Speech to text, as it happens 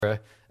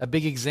a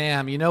big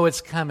exam. You know it's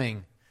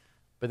coming,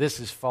 but this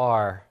is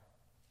far,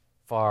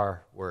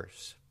 far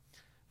worse.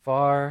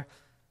 Far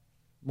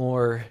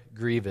more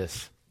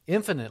grievous,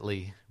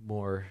 infinitely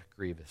more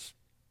grievous.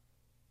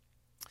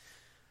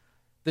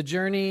 The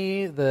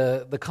journey,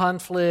 the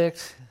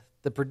conflict,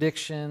 the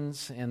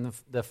predictions, and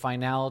the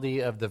finality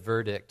of the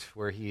verdict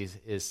where he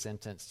is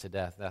sentenced to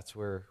death. That's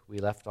where we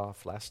left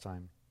off last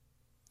time.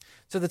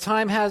 So the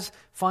time has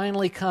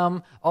finally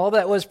come. All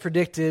that was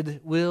predicted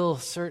will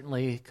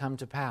certainly come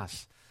to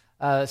pass.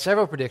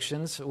 Several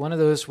predictions. One of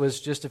those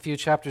was just a few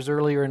chapters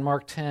earlier in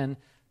Mark 10,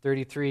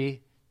 33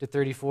 to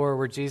 34,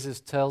 where Jesus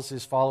tells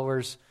his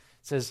followers,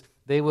 says,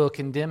 they will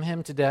condemn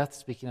him to death,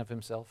 speaking of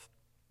himself.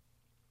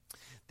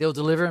 They'll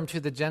deliver him to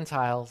the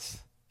Gentiles,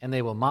 and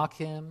they will mock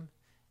him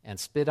and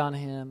spit on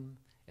him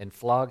and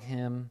flog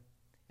him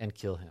and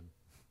kill him.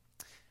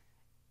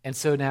 And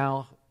so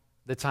now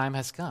the time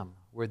has come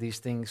where these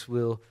things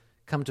will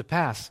come to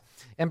pass.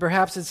 And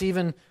perhaps it's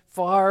even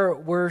far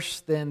worse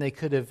than they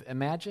could have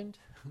imagined.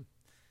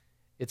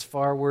 It's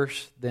far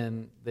worse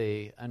than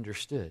they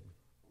understood.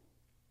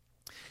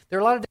 There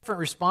are a lot of different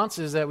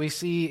responses that we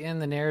see in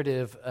the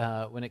narrative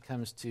when it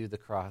comes to the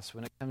cross,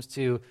 when it comes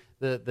to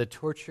the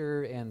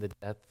torture and the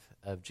death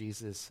of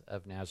Jesus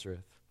of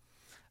Nazareth.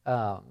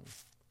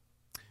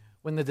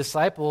 When the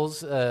disciples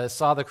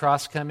saw the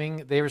cross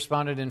coming, they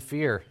responded in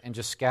fear and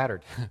just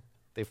scattered.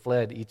 They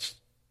fled, each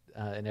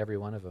and every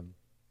one of them.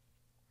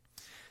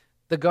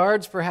 The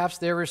guards, perhaps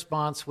their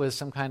response was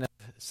some kind of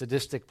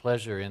sadistic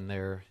pleasure in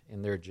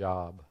their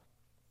job.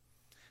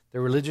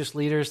 The religious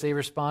leaders, they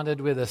responded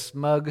with a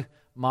smug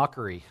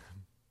mockery.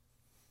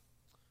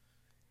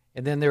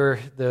 And then there were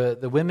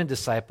the women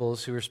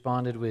disciples who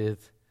responded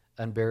with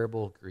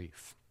unbearable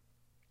grief.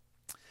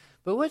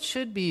 But what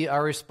should be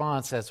our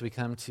response as we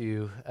come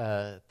to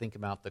think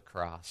about the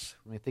cross?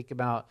 When we think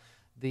about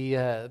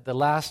the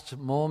last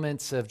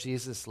moments of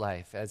Jesus'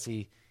 life as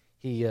he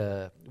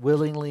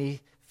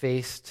willingly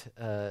faced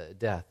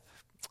death,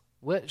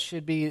 what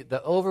should be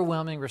the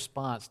overwhelming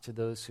response to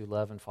those who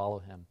love and follow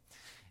him?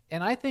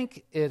 And I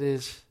think it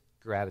is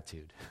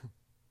gratitude.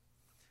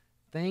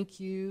 Thank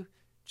you,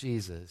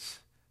 Jesus,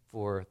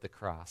 for the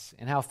cross.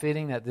 And how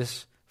fitting that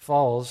this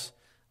falls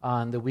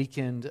on the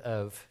weekend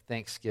of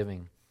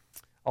Thanksgiving.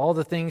 All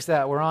the things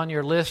that were on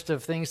your list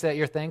of things that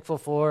you're thankful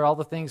for, all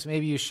the things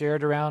maybe you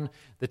shared around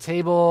the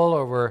table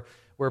or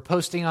we're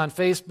posting on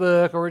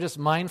Facebook or we're just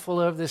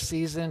mindful of this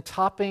season,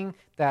 topping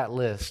that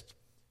list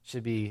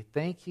should be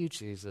thank you,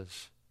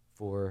 Jesus,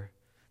 for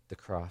the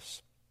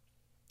cross.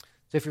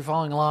 So if you're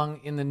following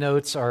along in the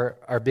notes,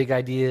 our big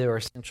idea or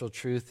central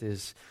truth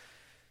is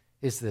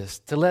this: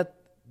 to let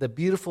the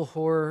beautiful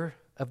horror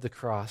of the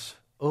cross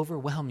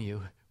overwhelm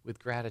you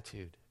with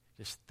gratitude.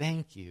 Just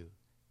thank you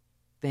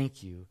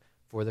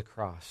for the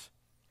cross.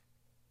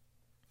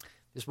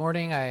 This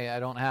morning, I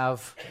don't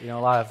have a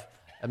lot of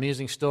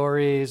amusing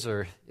stories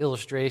or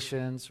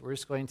illustrations. We're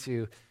just going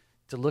to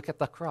look at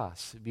the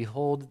cross,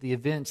 behold the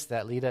events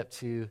that lead up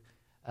to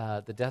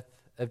the death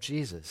of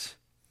Jesus,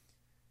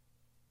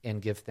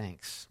 and give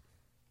thanks.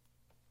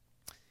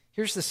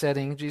 Here's the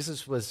setting.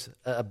 Jesus was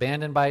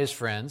abandoned by his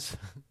friends.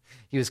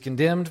 He was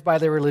condemned by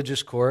the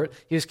religious court.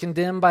 He was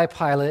condemned by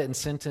Pilate and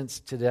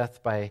sentenced to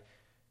death by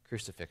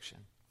crucifixion.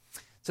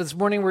 So this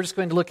morning we're just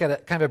going to look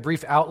at kind of a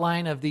brief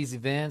outline of these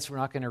events. We're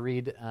not going to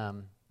read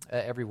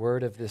every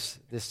word of this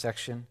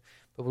section,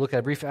 but we'll look at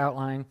a brief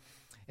outline.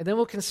 And then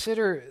we'll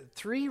consider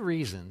 3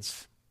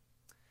 reasons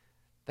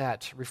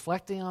that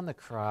reflecting on the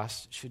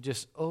cross should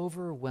just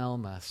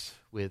overwhelm us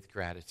with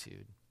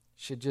gratitude.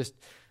 Should just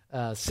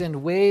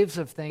send waves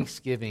of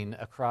thanksgiving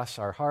across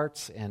our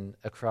hearts and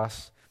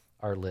across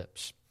our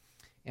lips.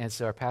 And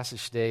so our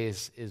passage today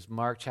is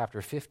Mark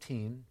chapter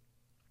 15,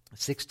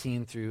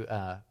 16 through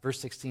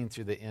verse 16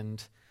 through the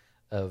end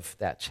of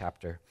that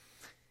chapter.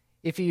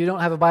 If you don't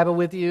have a Bible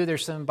with you,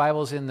 there's some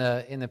Bibles in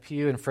the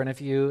pew in front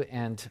of you,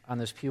 and on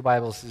those pew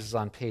Bibles, this is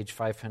on page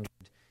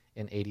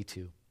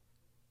 582.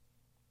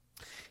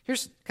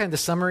 Here's kind of the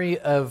summary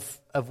of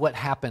what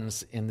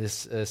happens in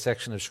this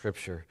section of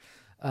Scripture.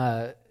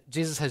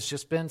 Jesus has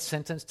just been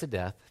sentenced to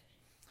death,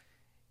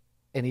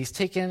 and he's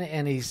taken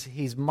and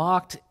he's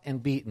mocked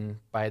and beaten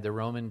by the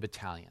Roman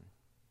battalion.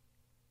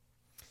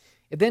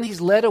 And then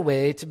he's led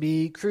away to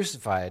be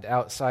crucified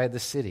outside the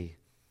city.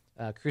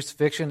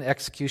 Crucifixion,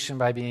 execution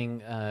by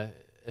being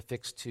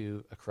affixed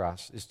to a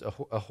cross is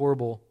a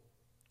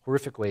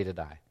horrific way to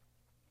die.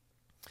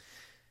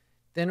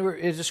 Then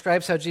it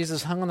describes how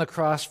Jesus hung on the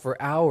cross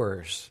for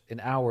hours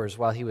and hours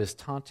while he was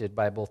taunted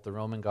by both the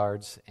Roman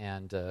guards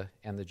and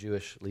the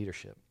Jewish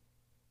leadership.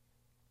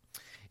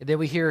 And then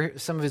we hear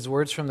some of his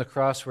words from the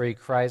cross where he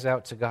cries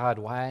out to God,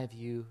 "Why have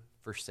you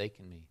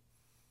forsaken me?"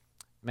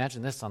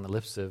 Imagine this on the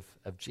lips of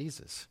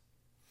Jesus.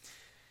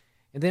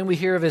 And then we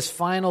hear of his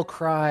final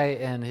cry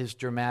and his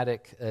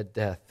dramatic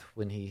death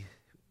when he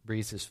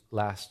breathes his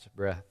last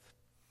breath.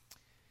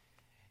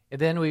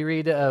 And then we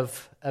read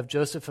of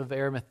Joseph of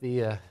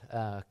Arimathea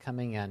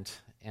coming and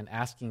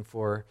asking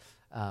for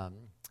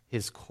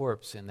his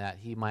corpse and that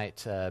he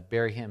might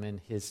bury him in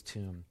his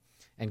tomb.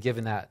 and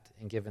given that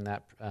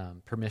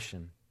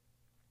permission.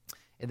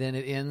 And then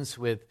it ends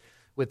with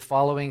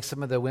following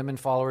some of the women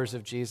followers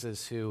of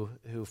Jesus who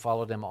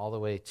followed him all the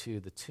way to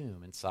the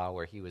tomb and saw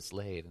where he was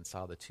laid and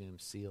saw the tomb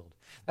sealed.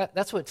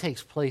 That's what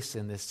takes place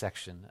in this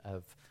section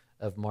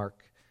of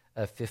Mark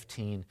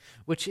 15,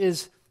 which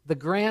is the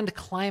grand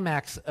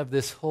climax of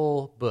this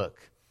whole book.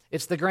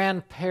 It's the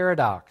grand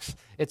paradox.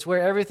 It's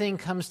where everything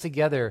comes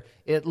together.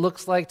 It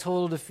looks like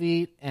total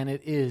defeat, and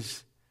it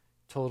is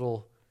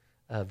total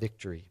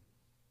victory.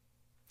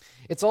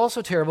 It's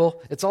also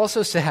terrible. It's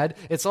also sad.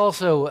 It's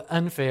also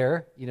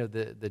unfair,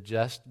 the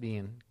just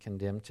being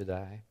condemned to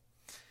die.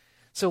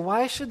 So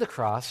why should the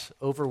cross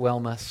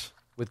overwhelm us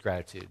with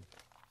gratitude?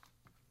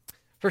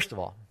 First of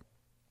all,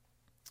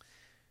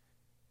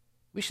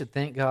 we should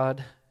thank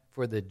God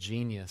for the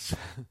genius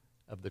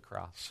of the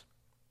cross.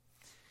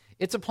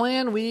 It's a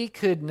plan we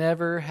could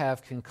never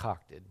have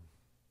concocted.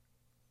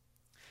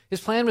 His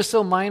plan was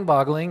so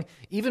mind-boggling,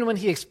 even when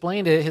he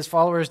explained it, his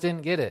followers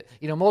didn't get it.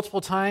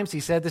 Multiple times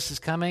he said this is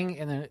coming,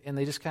 and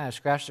they just kind of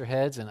scratched their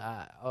heads, and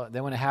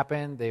then when it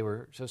happened, they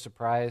were so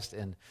surprised,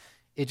 and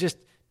it just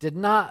did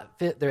not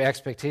fit their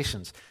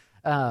expectations.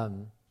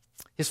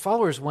 His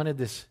followers wanted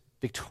this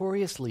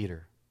victorious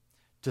leader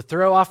to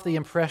throw off the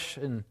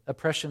oppression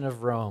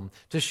of Rome,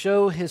 to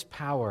show his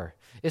power.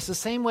 It's the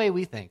same way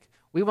we think.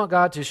 We want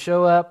God to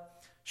show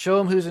up, show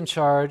him who's in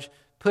charge,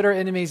 put our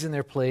enemies in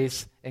their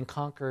place, and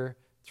conquer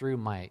through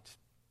might.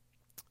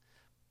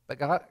 But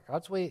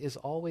God's way is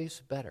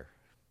always better.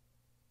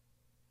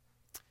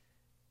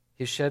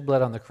 His shed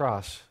blood on the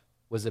cross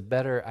was a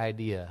better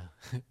idea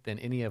than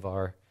any of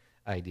our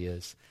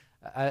ideas.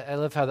 I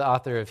love how the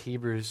author of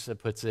Hebrews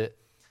puts it.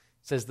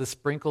 It says the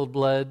sprinkled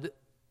blood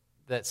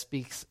that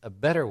speaks a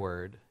better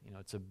word,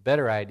 it's a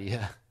better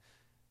idea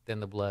than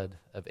the blood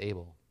of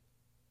Abel.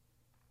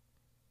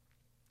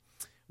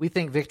 We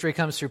think victory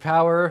comes through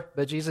power,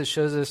 but Jesus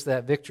shows us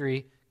that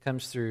victory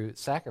comes through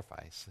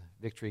sacrifice.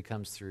 Victory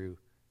comes through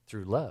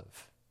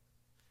love.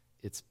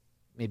 It's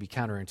maybe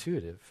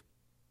counterintuitive.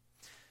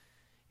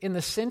 In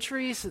the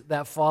centuries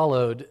that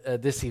followed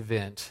this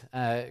event,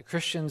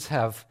 Christians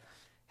have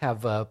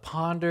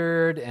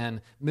pondered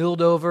and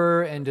milled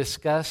over and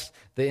discussed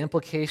the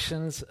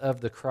implications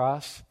of the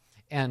cross,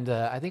 and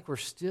I think we're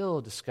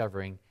still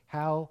discovering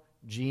how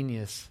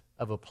genius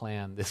of a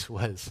plan this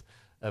was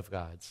of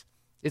God's.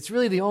 It's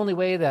really the only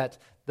way that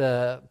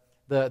the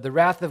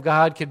wrath of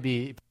God could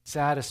be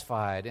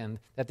satisfied and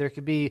that there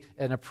could be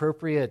an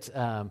appropriate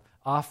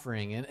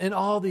offering and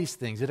all these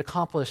things. It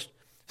accomplished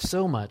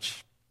so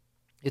much.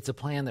 It's a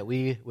plan that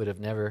we would have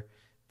never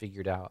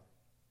figured out.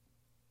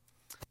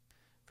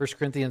 1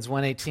 Corinthians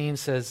 1:18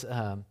 says,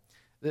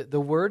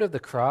 the word of the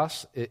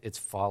cross, it's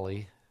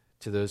folly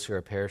to those who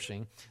are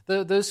perishing.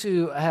 Those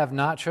who have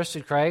not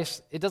trusted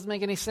Christ, it doesn't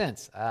make any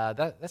sense.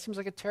 That seems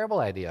like a terrible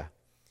idea.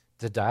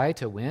 To die,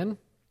 to win?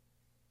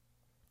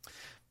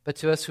 But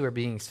to us who are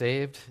being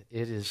saved,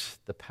 it is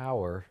the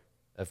power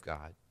of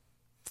God.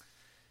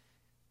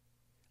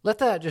 Let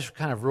that just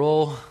kind of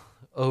roll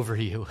over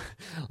you.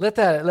 Let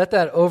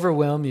that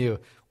overwhelm you.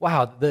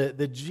 Wow,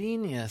 the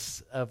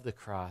genius of the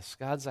cross.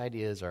 God's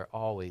ideas are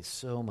always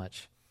so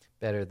much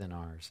better than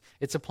ours.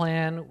 It's a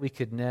plan we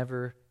could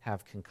never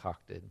have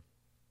concocted.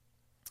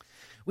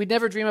 We'd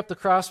never dream up the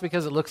cross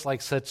because it looks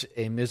like such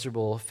a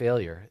miserable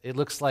failure. It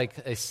looks like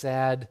a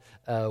sad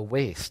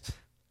waste.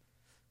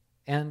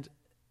 And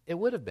it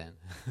would have been.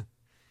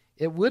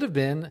 It would have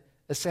been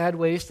a sad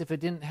waste if it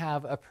didn't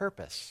have a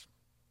purpose.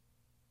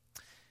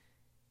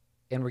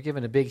 And we're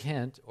given a big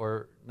hint,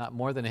 or not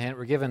more than a hint,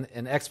 we're given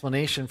an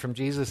explanation from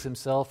Jesus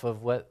himself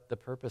of what the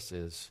purpose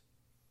is.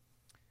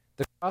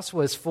 The cross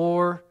was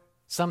for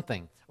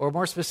something, or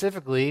more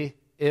specifically,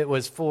 it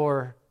was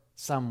for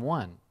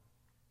someone.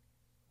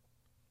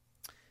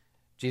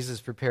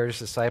 Jesus prepared his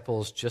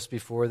disciples just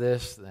before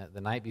this,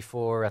 the night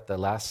before at the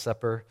Last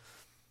Supper,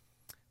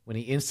 when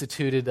he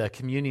instituted a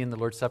communion, the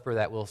Lord's Supper,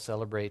 that we'll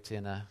celebrate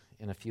in a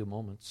few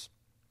moments.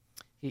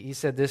 He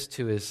said this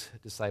to his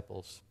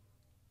disciples.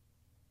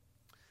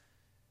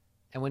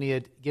 And when he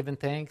had given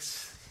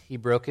thanks, he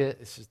broke it.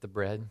 This is the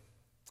bread.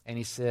 And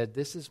he said,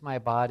 "This is my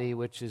body,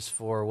 which is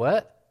for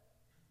what?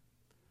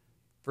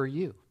 For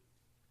you."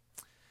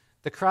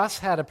 The cross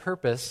had a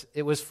purpose.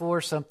 It was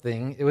for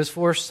something. It was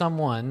for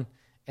someone,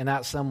 and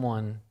that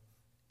someone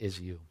is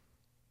you.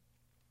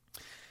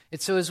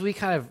 And so as we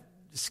kind of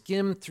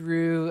skim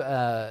through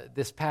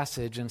this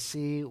passage and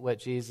see what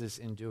Jesus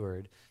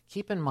endured,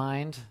 keep in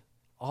mind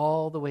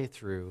all the way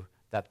through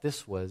that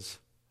this was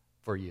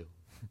for you.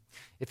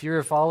 If you're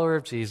a follower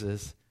of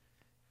Jesus,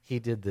 he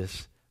did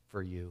this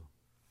for you.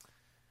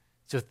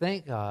 So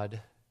thank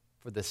God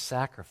for the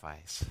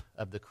sacrifice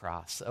of the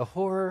cross, a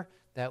horror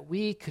that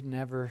we could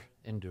never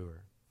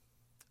endure.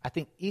 I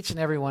think each and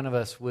every one of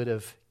us would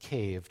have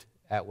caved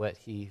at what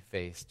he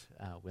faced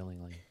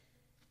willingly.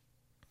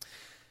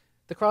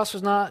 The cross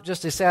was not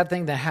just a sad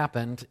thing that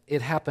happened.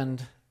 It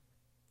happened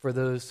for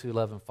those who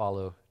love and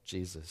follow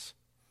Jesus.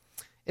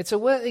 And so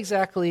what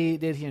exactly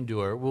did he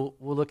endure? We'll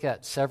look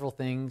at several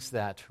things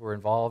that were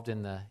involved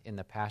in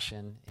the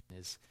passion,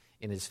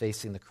 in his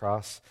facing the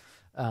cross.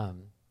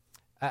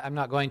 I'm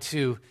not going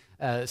to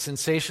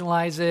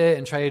sensationalize it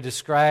and try to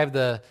describe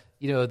the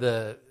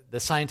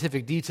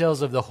scientific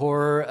details of the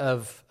horror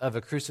of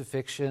a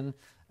crucifixion.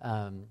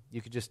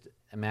 You could just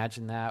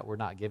imagine that. We're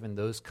not given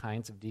those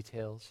kinds of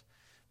details.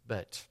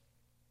 But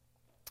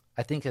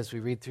I think as we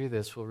read through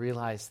this, we'll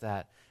realize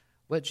that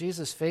what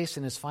Jesus faced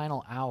in his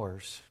final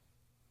hours,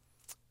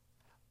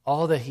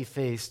 all that he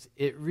faced,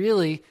 it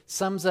really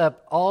sums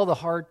up all the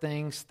hard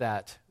things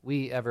that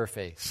we ever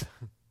face.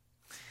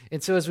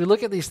 And so as we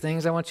look at these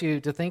things, I want you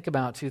to think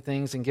about two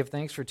things and give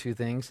thanks for two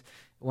things.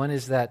 One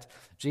is that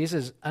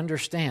Jesus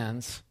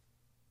understands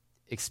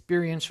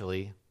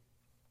experientially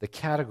the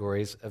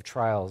categories of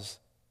trials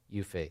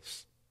you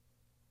face.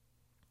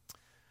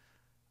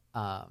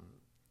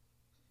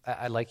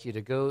 I'd like you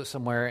to go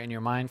somewhere in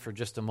your mind for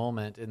just a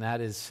moment, and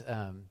that is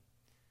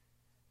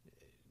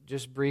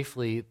just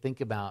briefly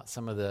think about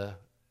some of the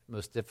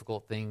most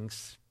difficult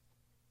things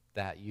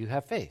that you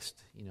have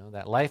faced,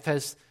 that life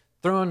has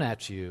thrown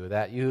at you,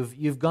 that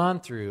you've gone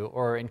through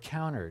or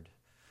encountered.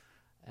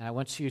 And I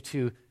want you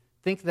to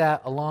think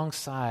that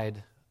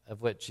alongside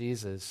of what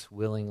Jesus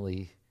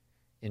willingly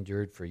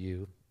endured for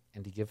you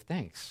and to give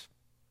thanks.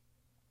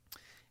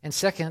 And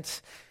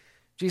second,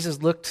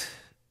 Jesus looked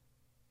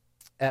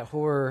at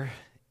horror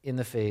in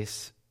the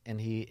face and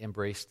he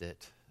embraced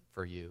it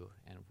for you,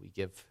 and we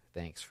give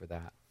thanks for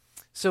that.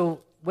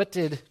 So what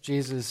did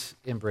Jesus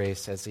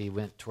embrace as he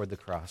went toward the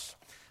cross?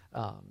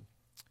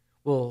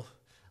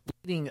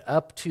 Leading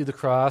up to the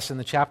cross, in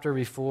the chapter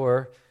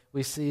before,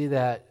 we see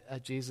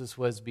that Jesus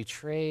was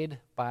betrayed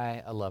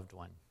by a loved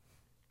one.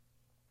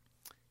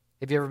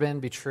 Have you ever been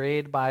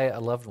betrayed by a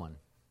loved one?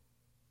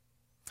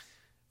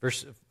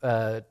 Verse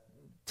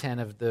 10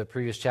 of the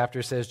previous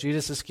chapter says,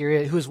 Judas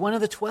Iscariot, who was one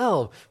of the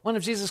 12, one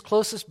of Jesus'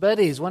 closest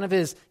buddies, one of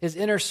his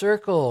inner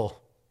circle,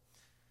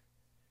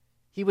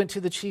 he went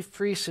to the chief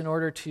priests in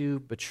order to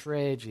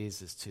betray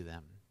Jesus to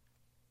them.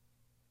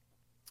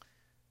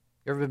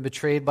 You ever been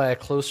betrayed by a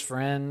close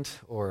friend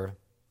or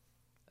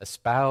a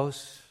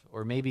spouse,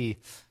 or maybe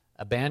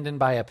abandoned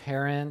by a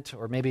parent,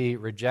 or maybe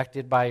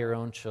rejected by your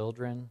own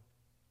children?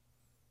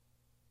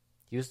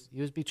 He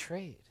was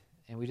betrayed.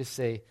 And we just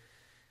say,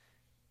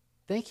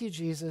 thank you,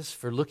 Jesus,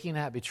 for looking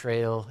at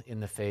betrayal in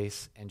the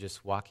face and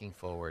just walking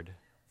forward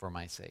for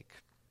my sake.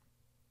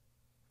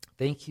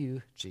 Thank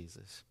you,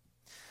 Jesus.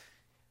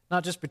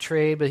 Not just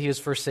betrayed, but he was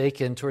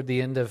forsaken. Toward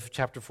the end of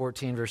chapter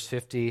 14, verse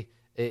 50,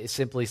 it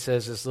simply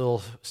says this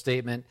little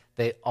statement,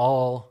 they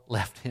all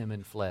left him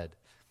and fled.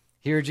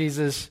 Here,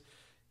 Jesus,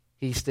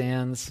 he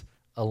stands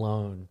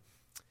alone.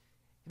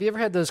 Have you ever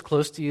had those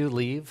close to you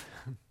leave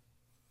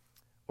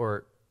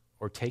or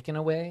taken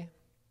away?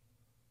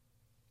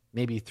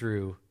 Maybe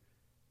through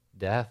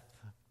death,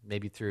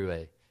 maybe through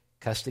a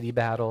custody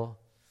battle,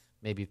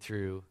 maybe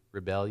through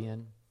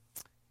rebellion,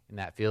 and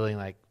that feeling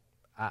like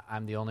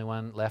I'm the only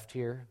one left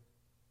here.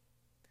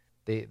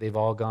 They've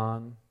all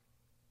gone.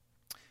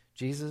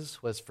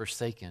 Jesus was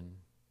forsaken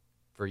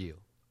for you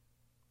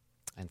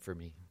and for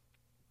me.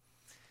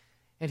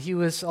 And he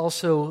was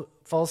also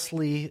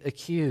falsely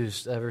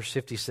accused. Verse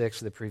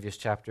 56 of the previous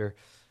chapter,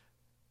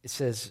 it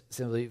says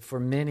simply, for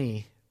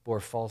many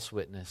bore false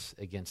witness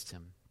against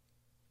him.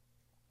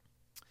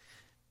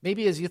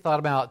 Maybe as you thought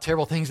about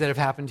terrible things that have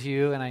happened to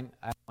you, and I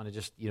don't want to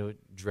just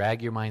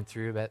drag your mind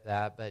through about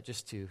that, but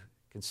just to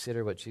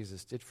consider what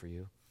Jesus did for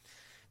you.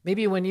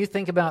 Maybe when you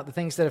think about the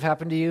things that have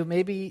happened to you,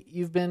 maybe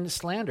you've been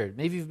slandered.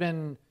 Maybe you've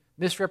been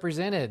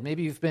misrepresented.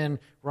 Maybe you've been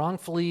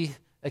wrongfully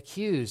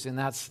accused, and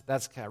that's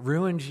kind of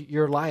ruined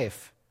your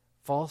life.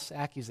 False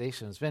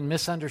accusations, been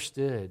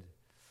misunderstood.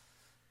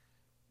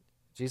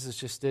 Jesus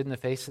just stood in the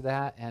face of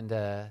that,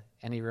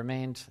 and he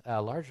remained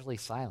largely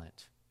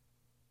silent.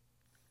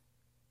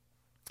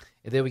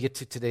 And then we get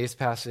to today's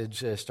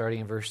passage, starting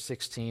in verse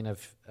 16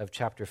 of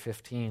chapter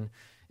 15.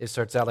 It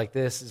starts out like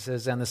this. It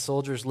says, and the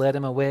soldiers led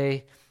him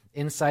away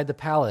inside the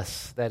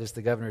palace, that is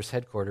the governor's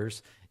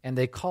headquarters, and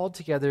they called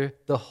together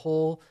the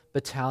whole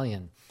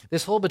battalion.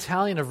 This whole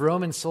battalion of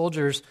Roman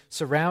soldiers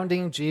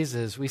surrounding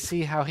Jesus, we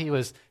see how he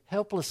was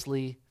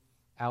helplessly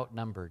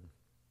outnumbered.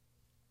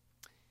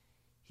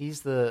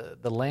 He's the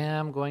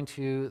lamb going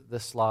to the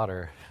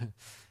slaughter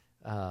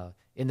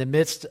in the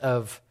midst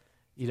of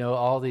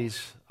all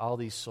these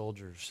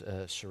soldiers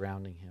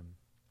surrounding him.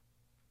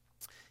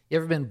 You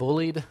ever been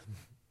bullied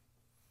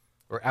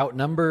or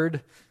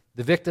outnumbered?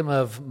 The victim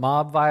of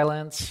mob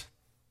violence?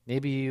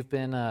 Maybe you've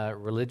been a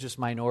religious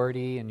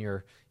minority in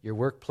your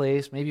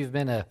workplace. Maybe you've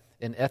been an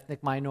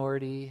ethnic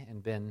minority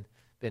and been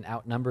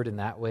outnumbered in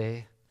that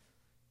way.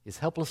 He's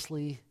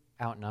helplessly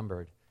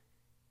outnumbered.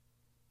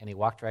 And he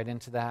walked right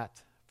into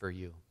that for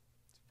you.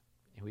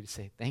 And we just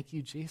say, thank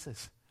you,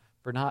 Jesus,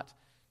 for not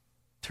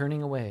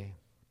turning away.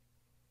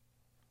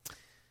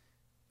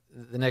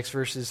 The next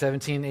verses,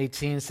 17,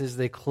 18, says,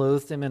 they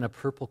clothed him in a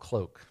purple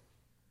cloak.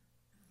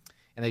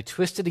 And they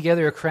twisted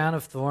together a crown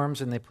of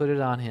thorns, and they put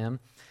it on him.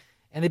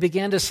 And they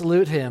began to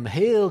salute him,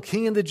 "Hail,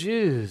 King of the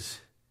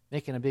Jews,"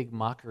 making a big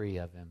mockery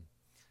of him.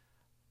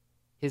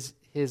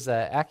 His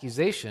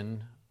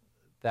accusation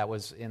that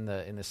was in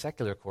the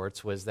secular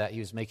courts was that he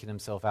was making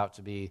himself out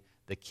to be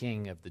the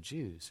king of the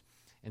Jews.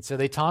 And so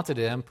they taunted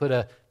him, put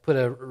a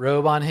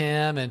robe on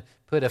him and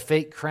put a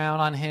fake crown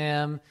on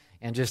him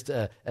and just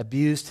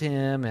abused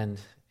him and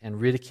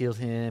ridiculed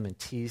him and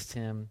teased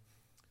him.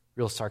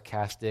 Real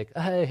sarcastic.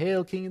 Hey,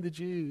 hail, King of the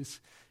Jews,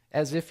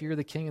 as if you're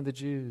the King of the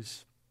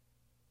Jews.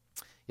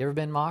 You ever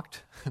been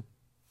mocked?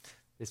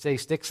 They say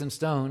sticks and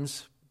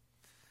stones,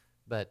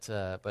 but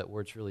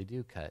words really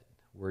do cut.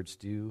 Words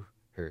do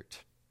hurt.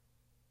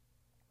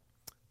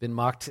 Been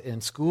mocked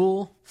in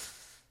school,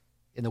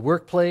 in the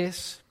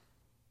workplace,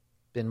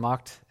 been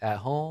mocked at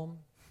home.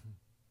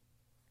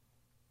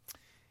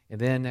 And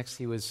then next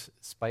he was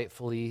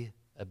spitefully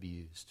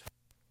abused.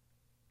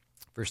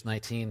 Verse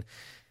 19,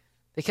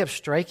 they kept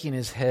striking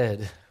his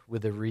head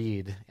with a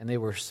reed, and they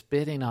were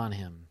spitting on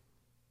him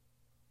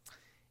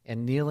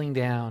and kneeling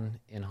down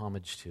in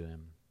homage to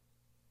him.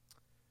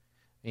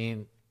 I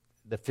mean,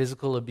 the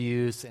physical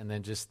abuse and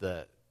then just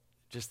the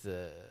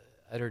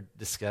utter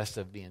disgust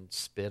of being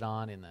spit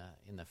on in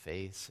the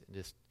face.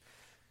 It's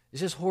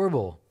just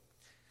horrible.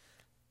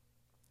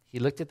 He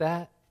looked at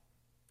that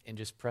and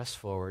just pressed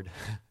forward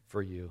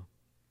for you.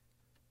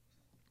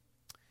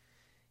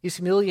 He's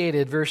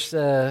humiliated. Verse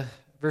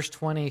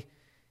 20,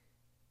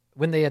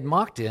 when they had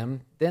mocked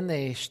him, then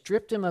they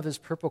stripped him of his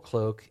purple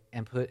cloak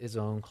and put his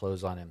own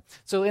clothes on him.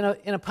 So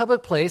in a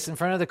public place in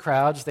front of the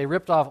crowds, they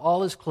ripped off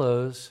all his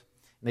clothes,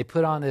 and they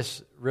put on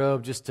this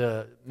robe just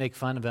to make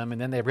fun of him,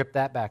 and then they ripped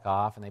that back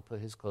off, and they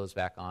put his clothes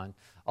back on,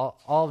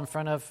 all in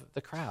front of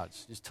the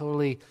crowds, just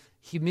totally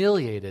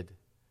humiliated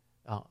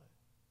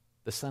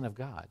the Son of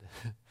God,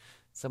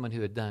 someone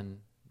who had done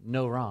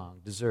no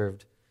wrong,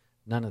 deserved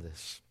none of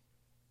this.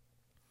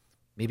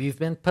 Maybe you've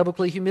been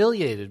publicly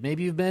humiliated.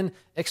 Maybe you've been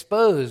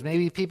exposed.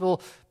 Maybe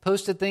people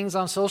posted things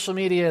on social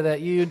media that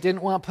you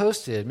didn't want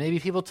posted. Maybe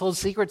people told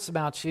secrets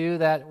about you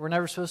that were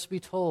never supposed to be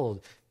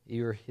told.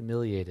 You were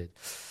humiliated.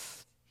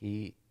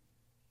 He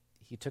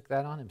took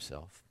that on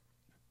himself.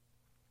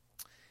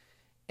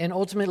 And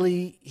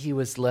ultimately, he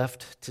was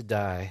left to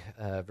die.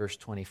 Verse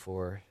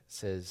 24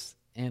 says,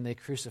 and they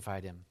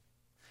crucified him.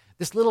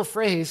 This little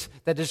phrase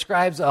that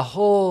describes a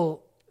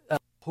whole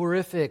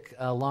horrific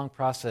long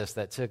process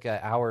that took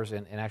hours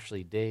and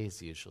actually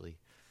days usually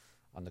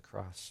on the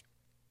cross.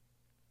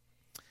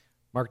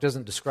 Mark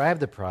doesn't describe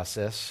the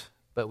process,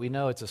 but we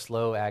know it's a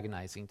slow,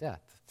 agonizing death.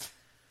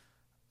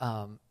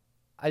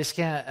 I just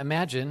can't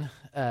imagine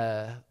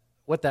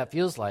what that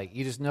feels like.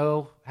 You just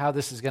know how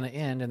this is going to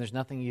end, and there's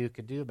nothing you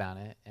could do about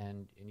it,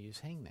 and you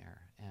just hang there.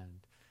 And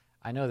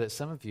I know that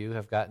some of you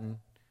have gotten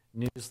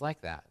news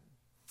like that.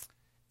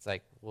 It's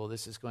like, well,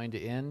 this is going to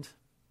end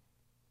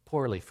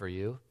poorly for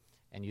you,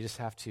 and you just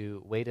have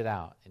to wait it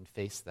out and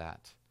face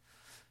that.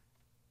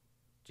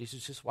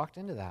 Jesus just walked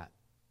into that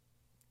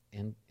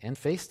and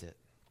faced it.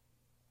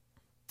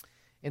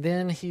 And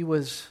then he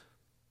was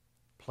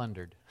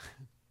plundered.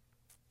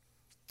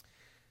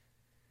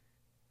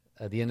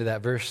 At the end of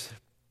that verse,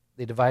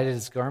 they divided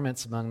his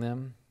garments among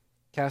them,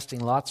 casting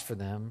lots for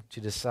them to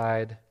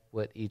decide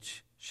what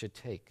each should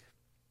take.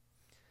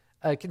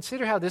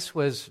 Consider how this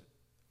was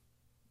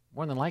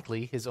more than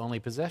likely his only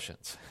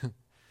possessions.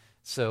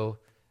 So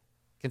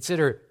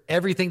consider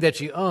everything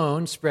that you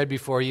own spread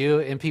before you,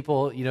 and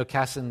people,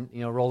 casting,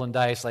 rolling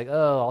dice, like,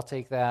 oh, I'll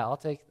take that.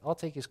 I'll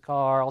take his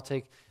car. I'll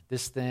take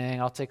this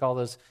thing. I'll take all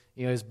those,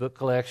 his book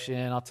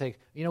collection. I'll take,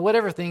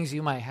 whatever things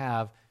you might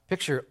have.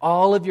 Picture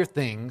all of your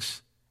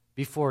things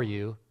before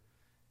you,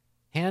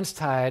 hands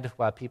tied,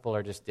 while people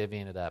are just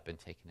divvying it up and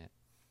taking it.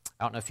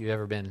 I don't know if you've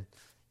ever been,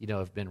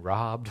 have been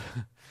robbed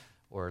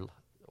or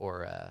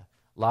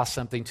lost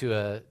something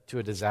to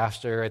a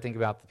disaster. I think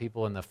about the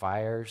people in the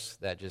fires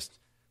that just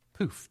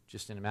poof,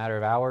 just in a matter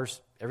of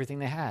hours, everything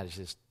they had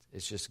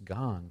is just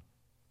gone.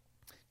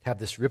 To have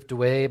this ripped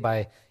away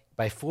by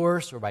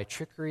force or by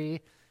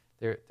trickery,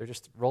 they're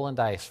just rolling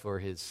dice for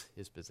his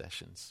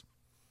possessions.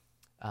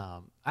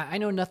 I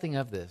know nothing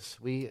of this.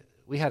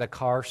 We had a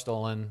car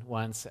stolen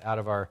once out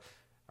of our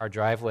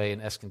driveway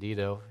in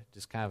Escondido.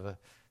 Just kind of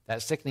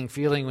that sickening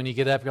feeling when you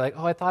get up, you're like,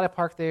 oh, I thought I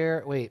parked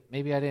there. Wait,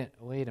 maybe I didn't.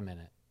 Wait a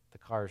minute. The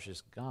car's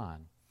just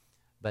gone.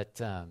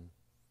 But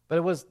it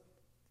was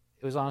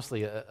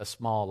honestly a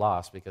small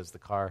loss because the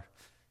car,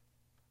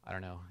 I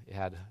don't know, it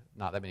had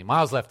not that many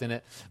miles left in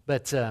it.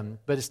 But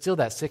it's still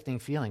that sickening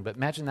feeling. But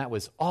imagine that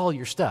was all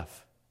your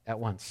stuff at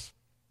once.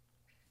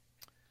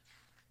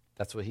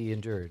 That's what he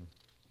endured.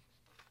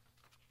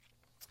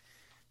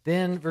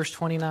 Then, verse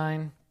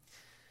 29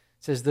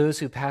 says, those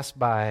who passed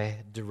by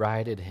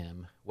derided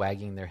him,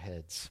 wagging their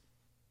heads.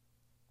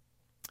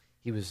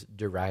 He was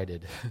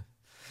derided.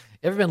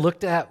 Ever been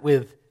looked at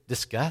with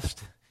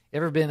disgust?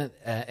 Ever been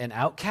an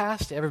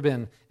outcast? Ever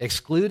been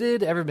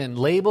excluded? Ever been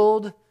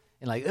labeled?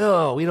 And like,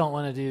 oh, we don't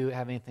want to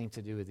have anything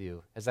to do with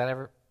you. Has that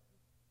ever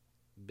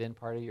been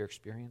part of your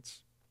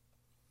experience?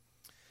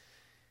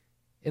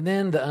 And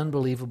then the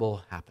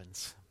unbelievable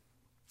happens.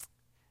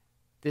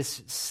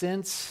 This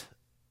sense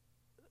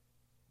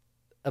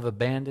of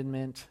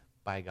abandonment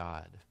by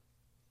God.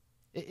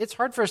 It's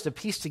hard for us to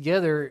piece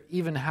together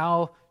even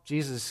how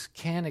Jesus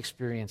can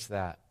experience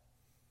that.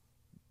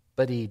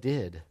 But he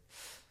did.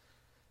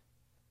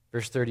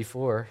 Verse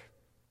 34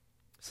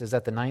 says,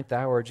 at the ninth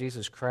hour,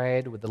 Jesus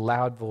cried with a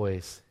loud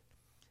voice,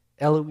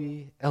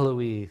 Eloi,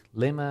 Eloi,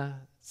 lema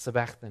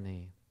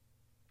sabachthani,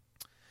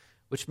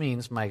 which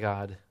means, my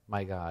God,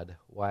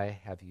 why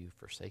have you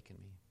forsaken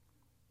me?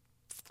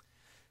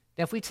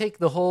 Now, if we take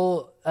the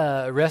whole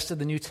rest of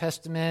the New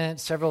Testament,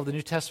 several of the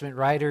New Testament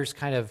writers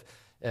kind of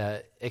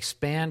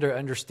expand our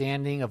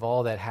understanding of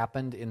all that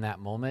happened in that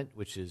moment,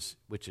 which is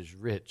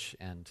rich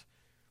and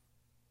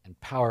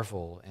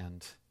powerful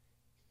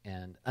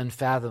and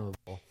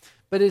unfathomable.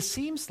 But it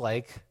seems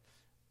like,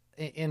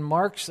 in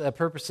Mark's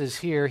purposes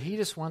here, he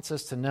just wants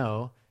us to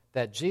know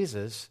that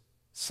Jesus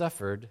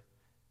suffered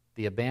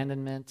the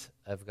abandonment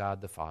of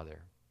God the Father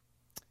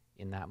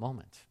in that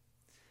moment.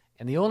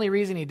 And the only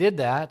reason he did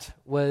that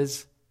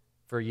was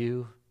for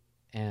you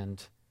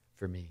and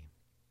for me.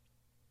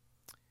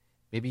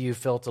 Maybe you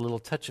felt a little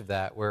touch of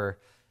that, where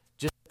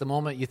just at the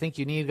moment you think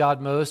you need God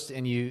most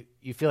and you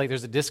feel like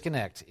there's a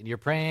disconnect, and you're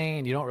praying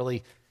and you don't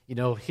really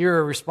hear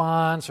a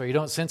response, or you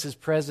don't sense his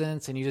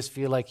presence, and you just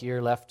feel like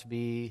you're left to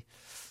be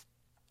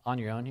on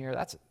your own here.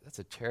 That's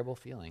a terrible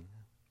feeling.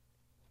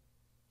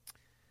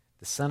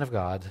 The Son of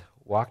God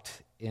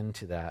walked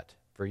into that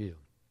for you.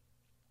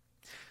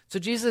 So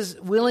Jesus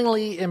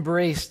willingly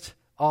embraced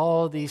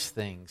all these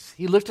things.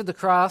 He looked at the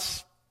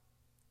cross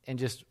and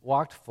just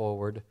walked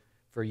forward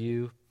for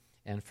you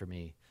and for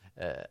me.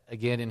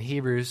 Again, in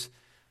Hebrews,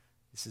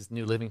 this is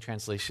New Living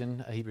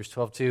Translation, Hebrews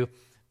 12:2.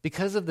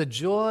 Because of the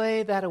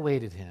joy that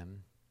awaited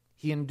him,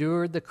 he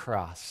endured the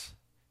cross,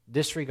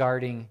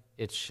 disregarding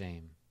its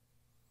shame.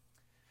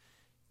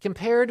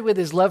 Compared with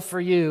his love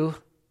for you,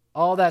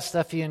 all that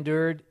stuff he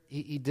endured,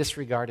 he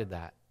disregarded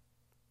that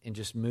and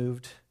just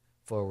moved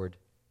forward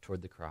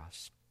toward the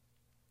cross.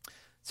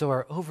 So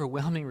our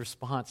overwhelming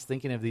response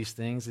thinking of these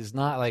things is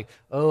not like,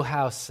 oh,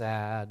 how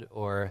sad,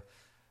 or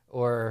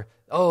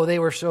oh, they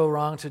were so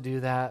wrong to do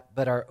that.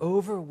 But our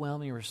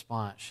overwhelming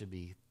response should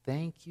be,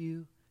 thank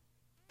you,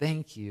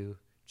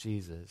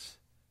 Jesus,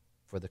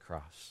 for the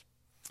cross.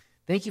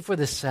 Thank you for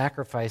the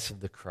sacrifice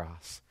of the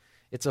cross.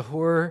 It's a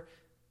horror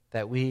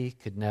that we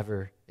could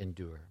never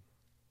endure.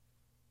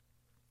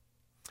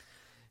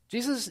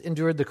 Jesus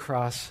endured the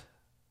cross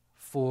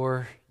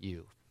for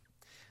you.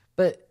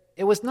 But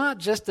it was not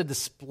just a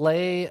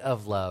display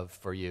of love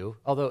for you,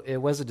 although it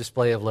was a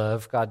display of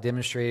love. God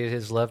demonstrated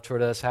his love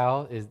toward us.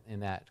 How? In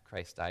that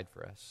Christ died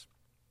for us.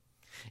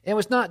 It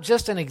was not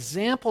just an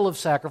example of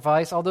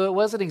sacrifice, although it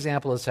was an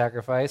example of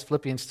sacrifice.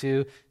 Philippians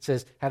 2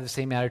 says, have the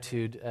same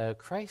attitude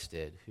Christ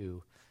did,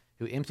 who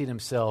emptied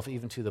himself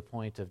even to the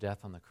point of death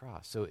on the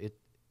cross. So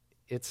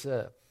it's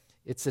a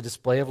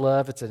display of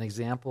love. It's an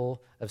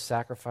example of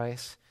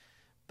sacrifice.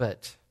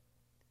 But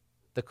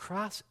the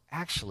cross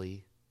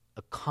actually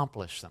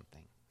accomplished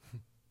something.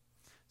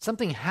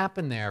 Something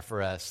happened there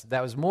for us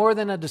that was more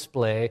than a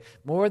display,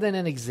 more than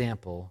an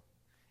example.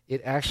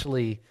 It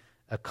actually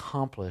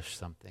accomplished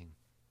something.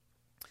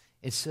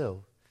 And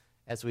so,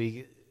 as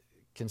we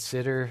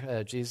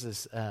consider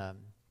Jesus'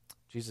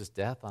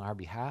 death on our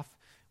behalf,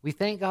 we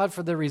thank God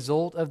for the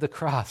result of the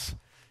cross.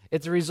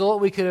 It's a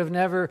result we could have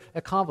never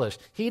accomplished.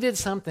 He did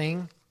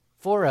something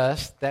for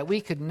us that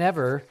we could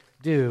never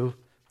do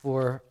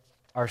for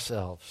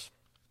ourselves.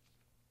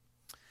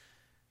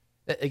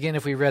 Again,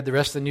 if we read the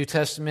rest of the New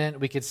Testament,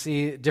 we could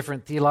see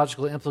different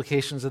theological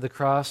implications of the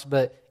cross.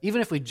 But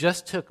even if we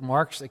just took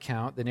Mark's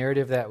account, the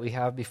narrative that we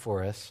have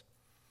before us,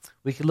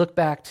 we could look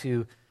back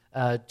to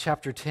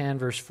chapter 10,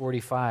 verse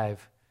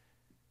 45,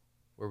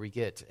 where we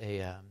get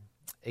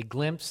a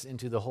glimpse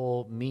into the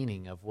whole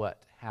meaning of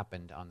what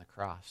happened on the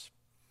cross.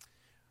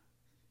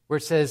 Where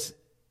it says,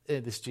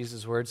 this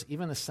Jesus' words,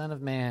 even the Son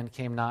of Man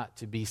came not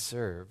to be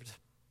served,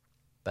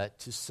 but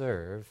to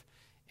serve,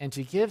 and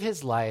to give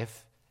his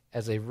life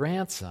as a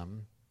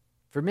ransom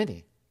for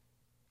many.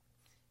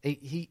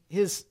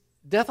 His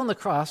death on the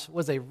cross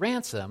was a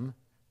ransom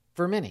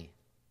for many.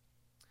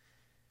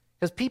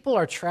 Because people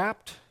are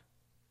trapped,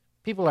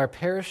 people are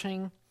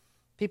perishing,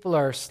 people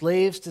are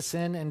slaves to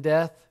sin and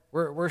death.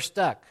 We're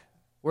stuck,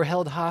 we're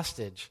held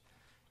hostage.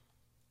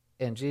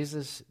 And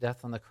Jesus'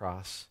 death on the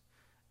cross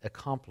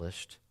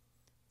accomplished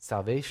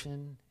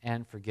salvation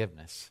and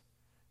forgiveness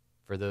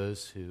for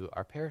those who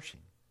are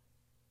perishing.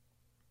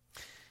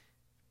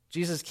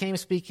 Jesus came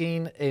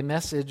speaking a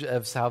message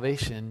of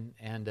salvation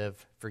and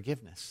of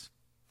forgiveness.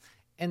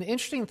 And the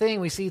interesting thing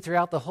we see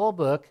throughout the whole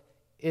book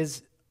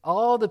is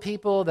all the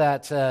people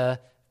that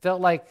felt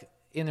like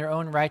in their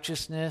own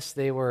righteousness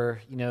they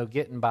were,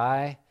 getting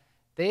by,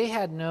 they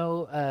had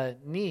no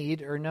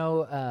need or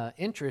no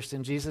interest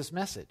in Jesus'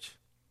 message.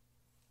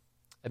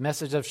 A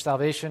message of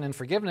salvation and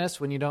forgiveness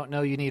when you don't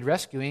know you need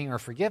rescuing or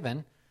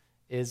forgiven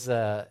is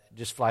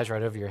just flies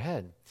right over your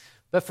head.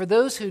 But for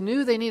those who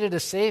knew they needed a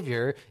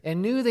Savior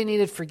and knew they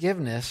needed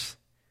forgiveness,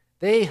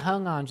 they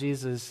hung on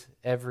Jesus'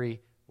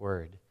 every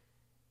word.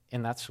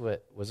 And that's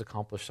what was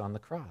accomplished on the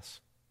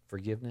cross,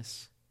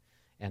 forgiveness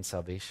and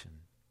salvation.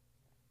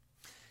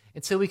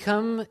 And so we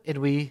come and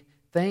we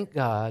thank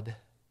God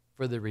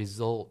for the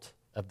result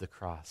of the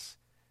cross.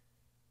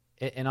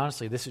 And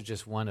honestly, this is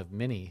just one of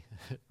many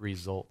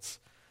results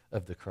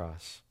of the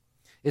cross.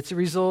 It's a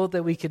result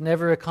that we could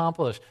never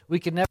accomplish. We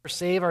could never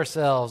save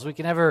ourselves. We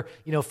can never,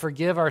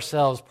 forgive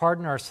ourselves,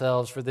 pardon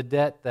ourselves for the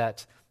debt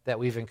that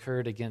we've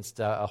incurred against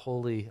a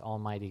holy,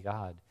 almighty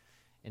God.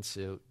 And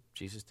so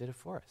Jesus did it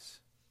for us.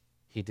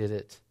 He did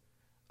it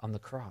on the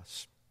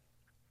cross.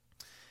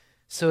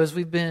 So as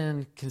we've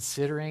been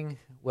considering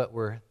what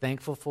we're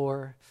thankful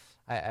for,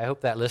 I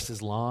hope that list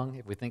is long.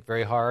 If we think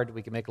very hard,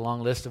 we can make a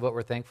long list of what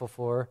we're thankful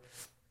for.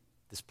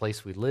 This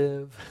place we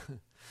live,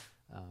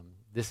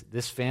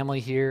 this family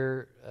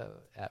here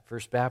at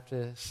First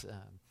Baptist,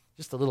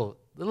 just a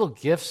little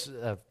gifts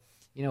of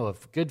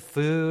good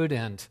food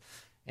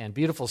and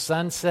beautiful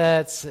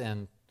sunsets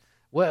and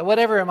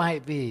whatever it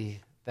might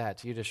be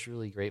that you're just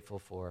really grateful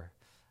for.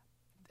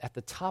 At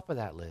the top of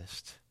that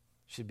list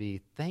should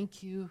be,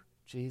 thank you,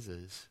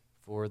 Jesus,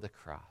 for the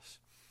cross.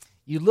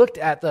 You looked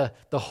at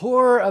the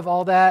horror of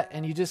all that,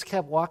 and you just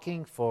kept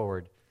walking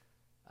forward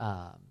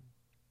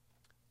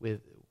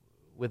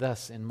with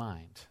us in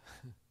mind.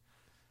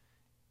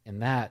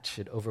 And that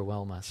should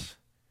overwhelm us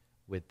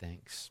with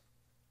thanks.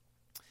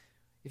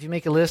 If you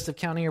make a list of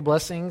counting your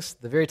blessings,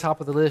 the very top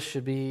of the list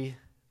should be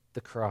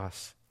the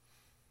cross.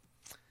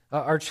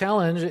 Our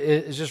challenge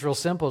is just real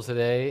simple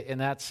today, and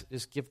that's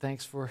just give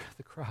thanks for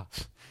the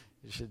cross.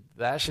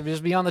 That should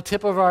just be on the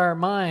tip of our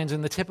minds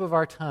and the tip of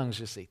our tongues.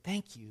 Just say,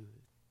 thank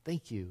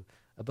you,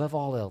 above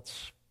all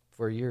else,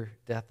 for your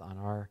death on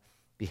our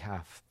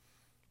behalf.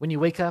 When you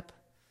wake up,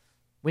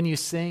 when you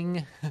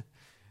sing,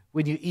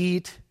 when you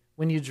eat,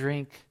 when you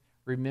drink,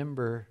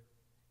 remember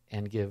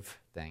and give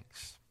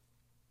thanks.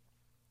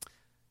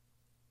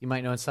 You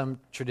might know in some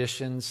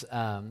traditions,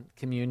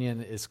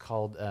 communion is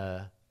called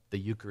the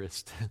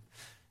Eucharist.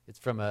 It's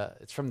from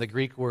the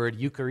Greek word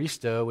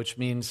Eucharisto, which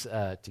means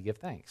to give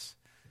thanks.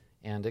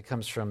 And it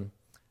comes from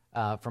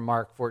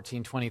Mark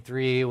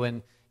 14:23, when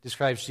it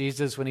describes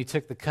Jesus when he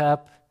took the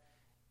cup,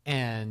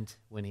 and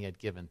when he had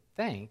given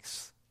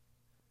thanks,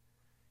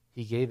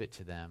 he gave it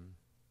to them,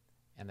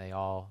 and they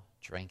all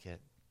drank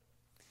it.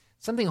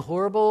 Something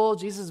horrible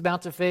Jesus is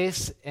about to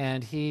face,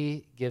 and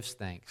he gives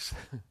thanks.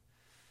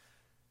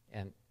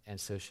 And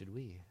so should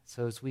we.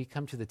 So as we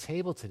come to the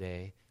table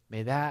today,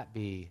 may that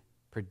be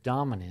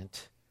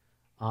predominant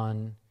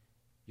on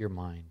your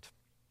mind.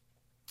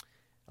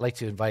 I'd like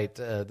to invite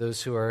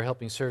those who are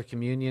helping serve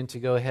communion to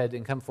go ahead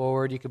and come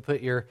forward. You can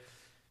put your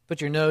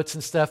notes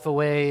and stuff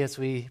away as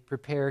we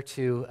prepare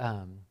to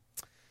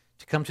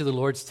come to the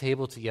Lord's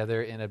table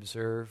together and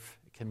observe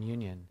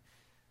communion.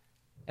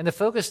 And the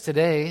focus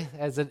today,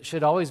 as it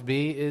should always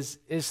be, is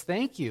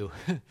thank you.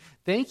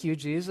 Thank you,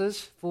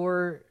 Jesus,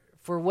 for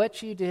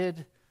what you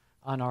did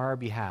on our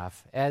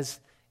behalf. As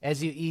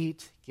you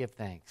eat, give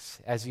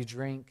thanks. As you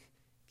drink,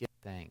 give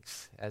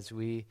thanks. As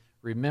we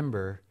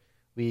remember,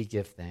 we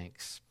give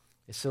thanks.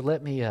 So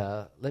let me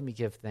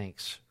give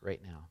thanks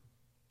right now.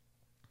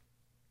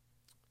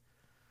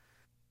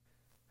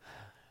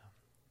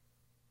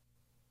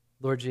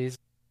 Lord Jesus,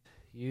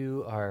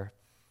 you are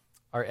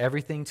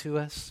everything to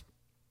us.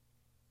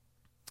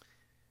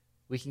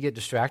 We can get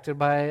distracted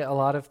by a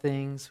lot of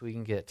things. We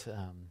can get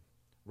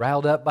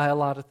riled up by a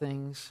lot of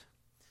things.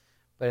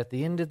 But at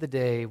the end of the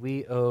day,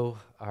 we owe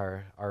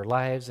our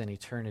lives and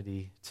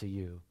eternity to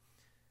you.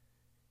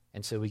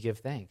 And so we give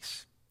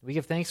thanks. We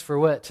give thanks for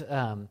what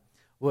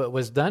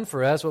was done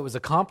for us, what was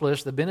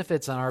accomplished, the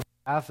benefits on our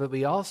behalf, but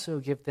we also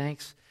give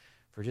thanks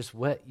for just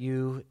what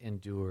you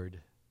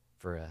endured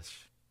for us.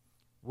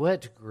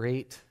 What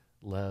great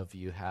love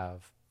you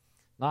have.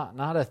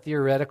 Not a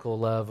theoretical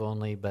love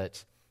only,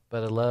 but a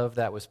love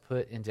that was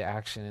put into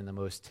action in the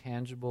most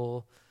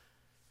tangible,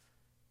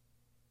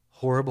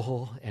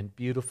 horrible, and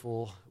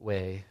beautiful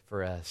way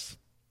for us.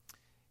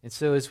 And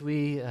so as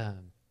we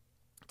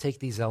take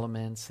these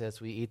elements, as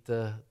we eat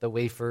the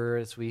wafer,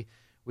 as we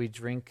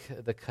drink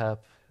the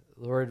cup,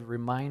 Lord,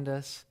 remind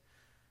us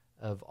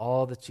of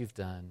all that you've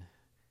done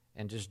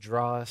and just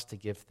draw us to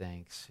give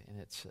thanks. And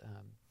it's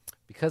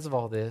because of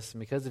all this and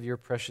because of your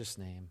precious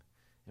name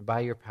and by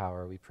your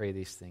power, we pray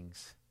these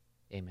things.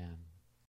 Amen.